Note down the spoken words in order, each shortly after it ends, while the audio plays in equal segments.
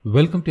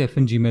Welcome to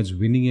FNGMAT's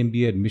Winning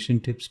MBA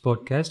Admission Tips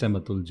podcast. I'm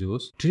Atul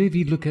Jose. Today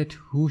we look at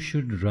who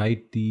should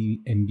write the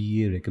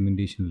MBA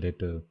recommendation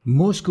letter.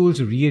 Most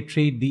schools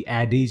reiterate the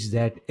adage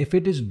that if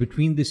it is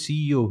between the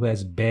CEO who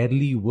has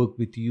barely worked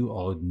with you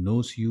or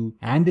knows you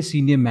and a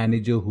senior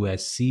manager who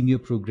has seen your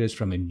progress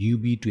from a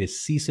newbie to a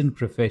seasoned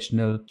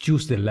professional,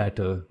 choose the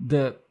latter.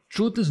 The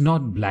truth is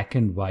not black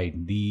and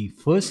white. The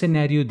first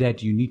scenario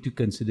that you need to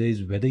consider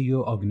is whether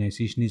your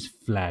organization is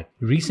flat.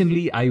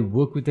 Recently, I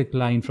worked with a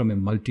client from a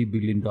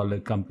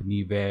multi-billion-dollar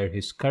company where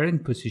his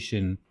current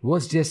position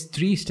was just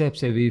 3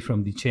 steps away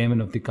from the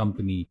chairman of the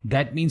company.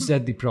 That means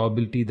that the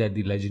probability that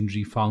the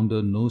legendary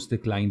founder knows the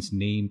client's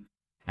name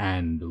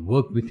and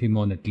worked with him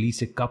on at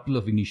least a couple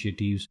of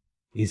initiatives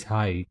is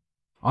high.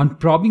 On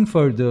probing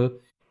further,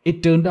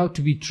 it turned out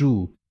to be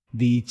true.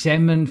 The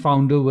chairman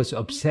founder was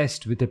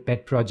obsessed with a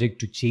pet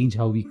project to change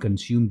how we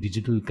consume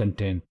digital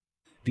content.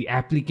 The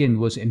applicant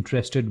was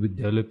interested with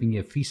developing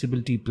a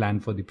feasibility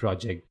plan for the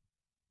project.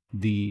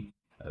 The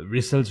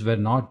results were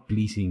not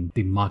pleasing.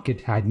 The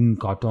market hadn't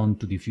caught on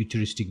to the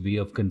futuristic way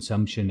of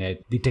consumption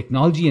yet. The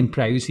technology and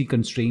privacy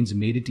constraints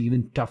made it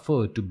even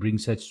tougher to bring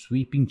such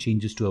sweeping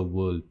changes to our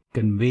world.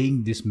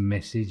 Conveying this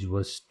message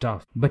was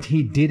tough, but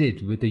he did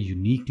it with a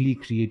uniquely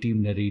creative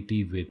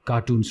narrative with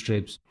cartoon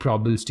strips,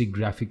 probabilistic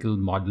graphical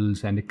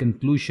models, and a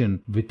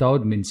conclusion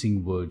without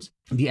mincing words.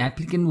 The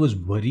applicant was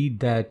worried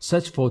that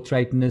such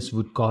forthrightness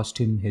would cost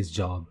him his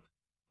job.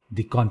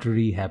 The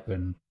contrary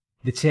happened.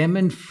 The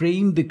chairman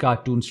framed the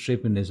cartoon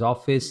strip in his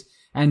office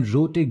and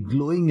wrote a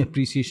glowing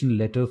appreciation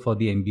letter for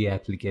the MBA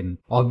applicant.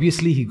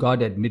 Obviously, he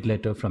got admit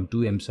letter from 2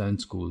 M7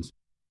 schools.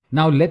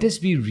 Now, let us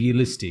be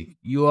realistic.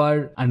 You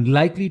are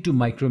unlikely to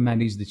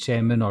micromanage the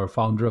chairman or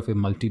founder of a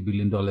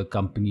multi-billion-dollar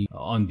company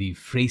on the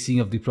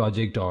phrasing of the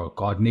project or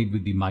coordinate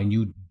with the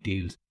minute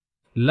details.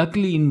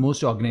 Luckily, in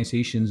most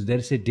organizations, there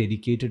is a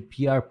dedicated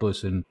PR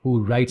person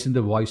who writes in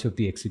the voice of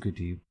the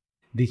executive.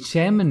 The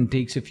chairman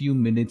takes a few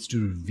minutes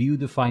to review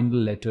the final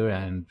letter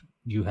and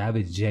you have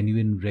a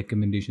genuine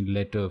recommendation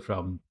letter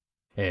from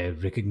a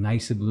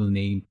recognizable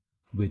name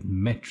with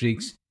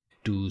metrics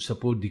to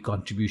support the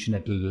contribution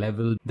at a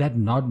level that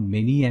not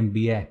many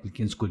MBA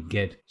applicants could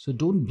get. So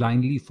don't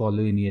blindly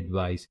follow any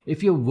advice.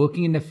 If you're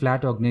working in a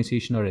flat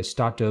organization or a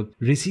startup,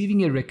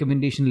 receiving a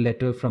recommendation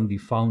letter from the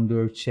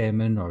founder,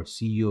 chairman, or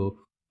CEO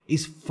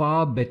is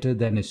far better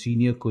than a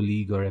senior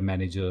colleague or a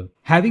manager.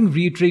 Having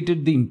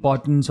reiterated the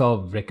importance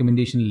of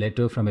recommendation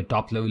letter from a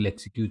top-level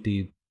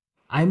executive,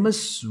 I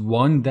must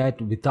warn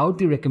that without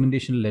the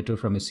recommendation letter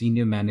from a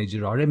senior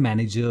manager or a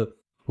manager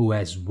who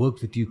has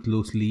worked with you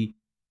closely,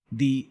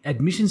 the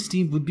admissions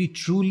team would be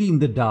truly in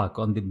the dark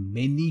on the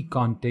many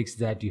contexts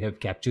that you have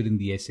captured in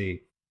the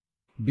essay.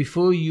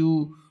 Before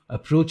you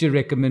approach a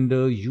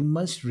recommender, you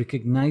must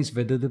recognize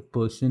whether the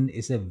person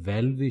is a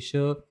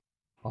well-wisher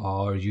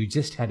or you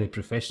just had a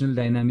professional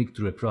dynamic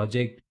through a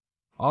project,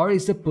 or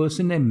is the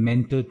person a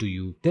mentor to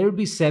you? There will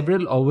be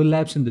several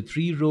overlaps in the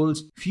 3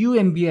 roles. Few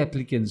MBA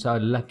applicants are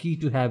lucky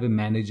to have a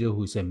manager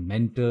who is a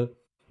mentor,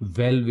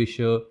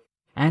 well-wisher,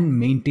 and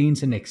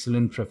maintains an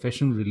excellent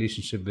professional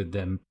relationship with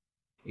them.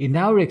 In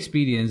our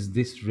experience,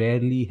 this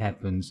rarely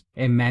happens.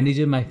 A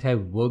manager might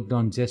have worked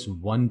on just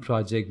one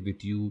project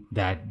with you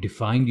that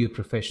defined your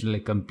professional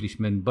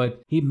accomplishment,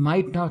 but he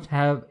might not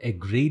have a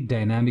great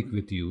dynamic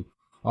with you,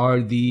 or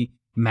the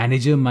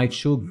manager might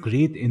show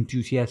great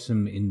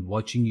enthusiasm in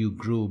watching you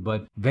grow,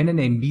 but when an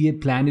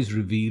MBA plan is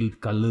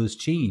revealed, colors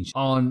change.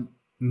 On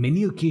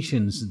many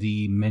occasions,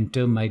 the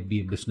mentor might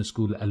be a business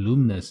school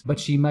alumnus, but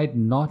she might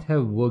not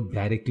have worked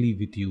directly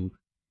with you.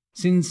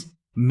 Since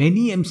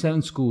many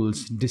M7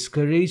 schools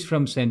discourage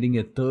from sending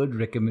a third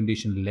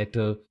recommendation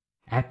letter,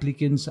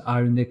 applicants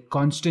are in a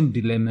constant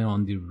dilemma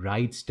on the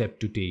right step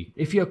to take.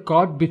 If you're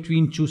caught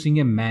between choosing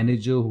a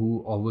manager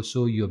who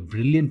oversaw your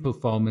brilliant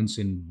performance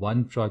in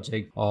one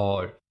project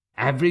or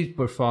average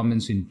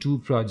performance in 2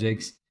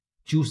 projects,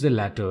 choose the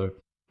latter.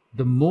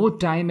 The more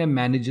time a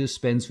manager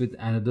spends with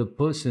another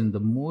person, the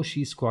more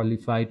she's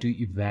qualified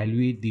to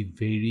evaluate the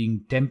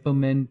varying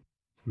temperament,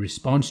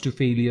 response to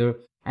failure,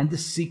 and the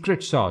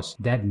secret sauce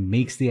that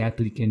makes the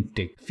applicant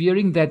tick.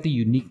 Fearing that the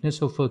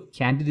uniqueness of her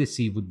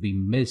candidacy would be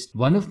missed,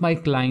 one of my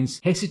clients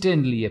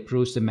hesitantly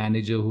approached the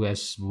manager who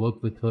has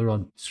worked with her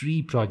on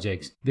 3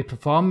 projects. The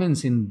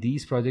performance in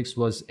these projects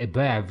was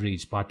above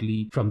average,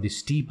 partly from the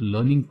steep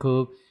learning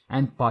curve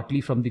and partly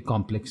from the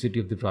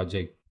complexity of the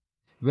project.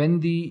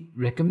 When the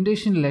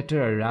recommendation letter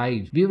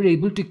arrived, we were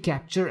able to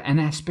capture an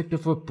aspect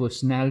of her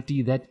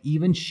personality that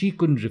even she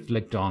couldn't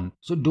reflect on.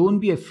 So don't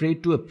be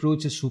afraid to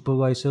approach a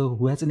supervisor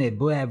who has an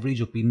above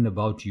average opinion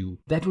about you.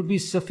 That would be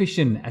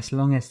sufficient as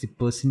long as the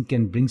person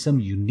can bring some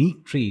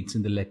unique traits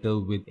in the letter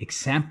with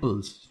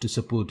examples to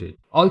support it.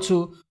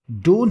 Also,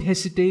 don't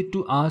hesitate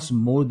to ask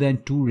more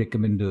than 2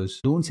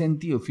 recommenders. Don't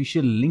send the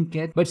official link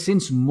yet, but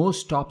since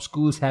most top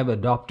schools have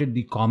adopted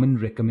the common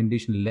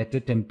recommendation letter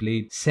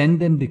template, send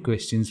them the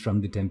questions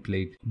from the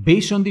template.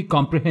 Based on the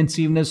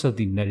comprehensiveness of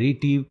the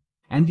narrative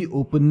and the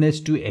openness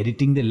to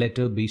editing the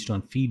letter based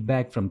on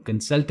feedback from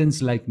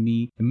consultants like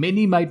me.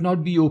 Many might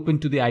not be open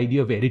to the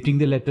idea of editing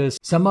the letters.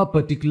 Some are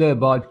particular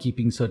about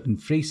keeping certain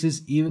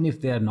phrases even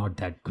if they are not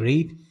that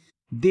great.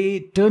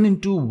 They turn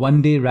into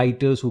one-day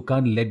writers who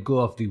can't let go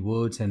of the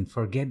words and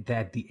forget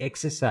that the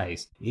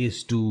exercise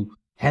is to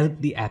help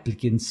the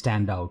applicant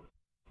stand out.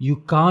 You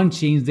can't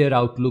change their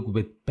outlook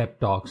with pep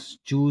talks.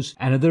 Choose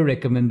another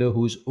recommender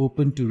who is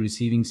open to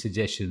receiving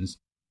suggestions.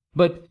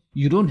 But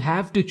you don't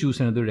have to choose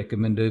another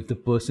recommender if the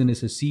person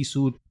is a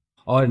C-suite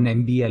or an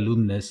MBA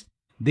alumnus.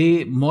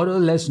 They more or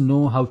less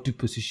know how to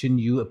position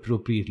you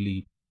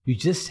appropriately. You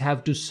just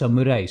have to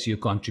summarize your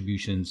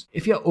contributions.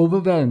 If you're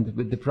overwhelmed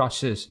with the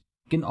process,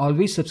 you can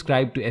always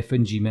subscribe to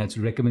FNGMAT's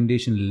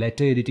recommendation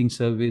letter editing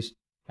service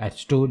at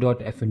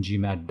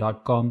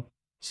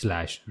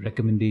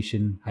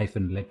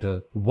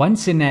store.fngmat.com/recommendation-letter. One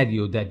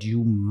scenario that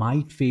you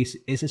might face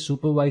is a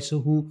supervisor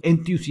who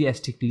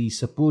enthusiastically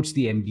supports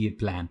the MBA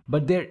plan,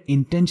 but their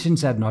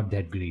intentions are not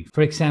that great.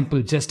 For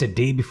example, just a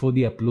day before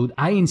the upload,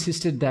 I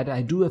insisted that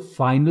I do a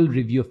final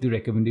review of the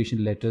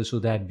recommendation letter so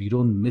that we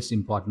don't miss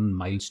important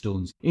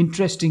milestones.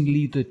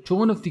 Interestingly, the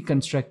tone of the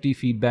constructive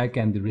feedback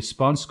and the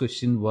response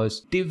question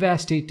was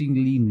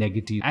devastatingly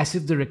negative, as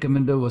if the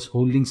recommender was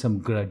holding some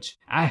grudge.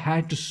 I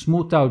had to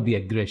smooth out the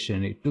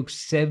aggression. It took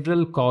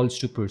several calls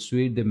to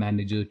persuade the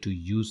manager to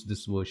use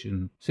this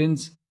version.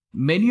 Since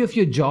many of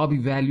your job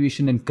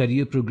evaluation and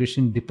career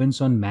progression depends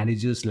on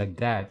managers like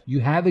that, you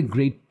have a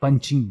great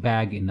punching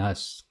bag in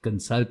us,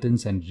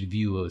 consultants and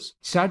reviewers.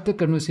 Start the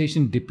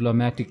conversation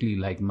diplomatically,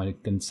 like my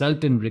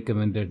consultant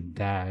recommended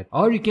that,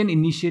 or you can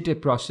initiate a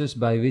process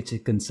by which a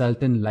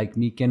consultant like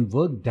me can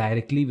work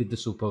directly with the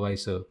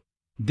supervisor.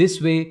 This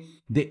way,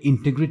 the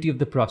integrity of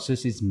the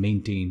process is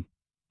maintained.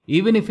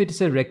 Even if it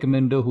is a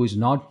recommender who is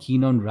not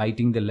keen on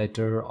writing the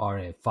letter or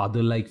a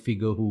father-like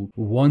figure who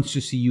wants to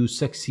see you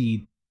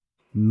succeed,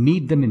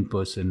 meet them in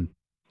person.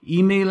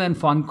 Email and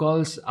phone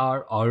calls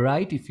are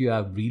alright if you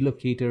have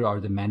relocated or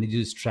the manager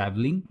is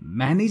traveling.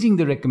 Managing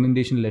the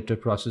recommendation letter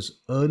process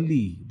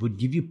early would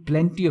give you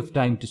plenty of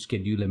time to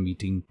schedule a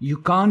meeting. You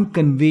can't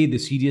convey the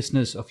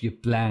seriousness of your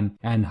plan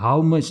and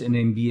how much an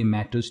MBA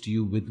matters to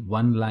you with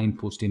one line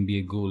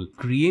post-MBA goal.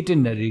 Create a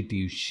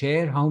narrative.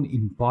 Share how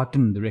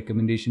important the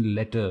recommendation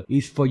letter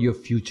is for your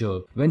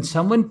future. When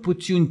someone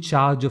puts you in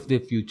charge of their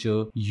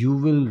future, you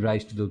will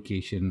rise to the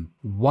occasion.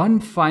 One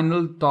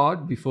final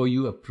thought before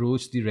you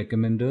approach the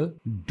recommender: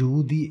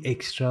 do the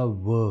extra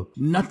work.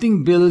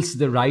 Nothing builds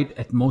the right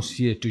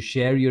atmosphere to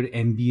share your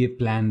MBA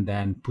plan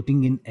than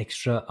putting in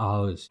extra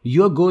hours.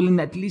 Your goal in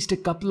at least a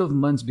couple of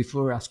months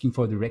before asking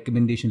for the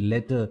recommendation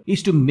letter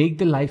is to make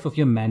the life of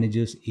your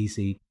managers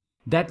easy.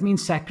 That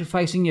means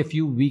sacrificing a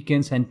few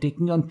weekends and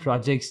taking on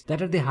projects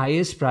that are the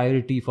highest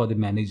priority for the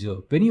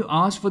manager. When you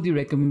ask for the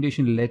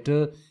recommendation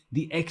letter,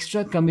 the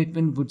extra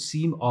commitment would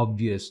seem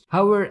obvious.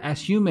 However,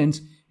 as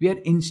humans, we are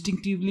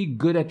instinctively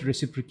good at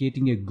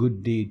reciprocating a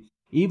good deed,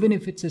 even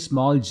if it's a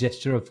small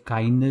gesture of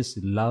kindness,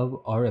 love,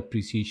 or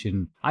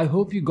appreciation. I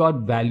hope you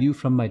got value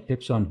from my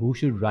tips on who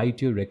should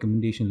write your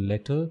recommendation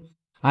letter.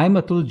 I'm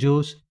Atul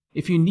Jose.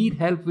 If you need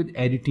help with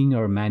editing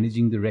or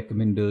managing the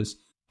recommenders,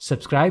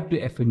 subscribe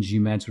to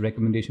FNGMAT's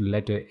recommendation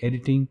letter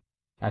editing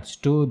at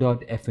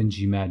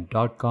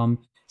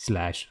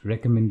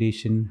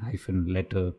store.fngmat.com/recommendation-letter.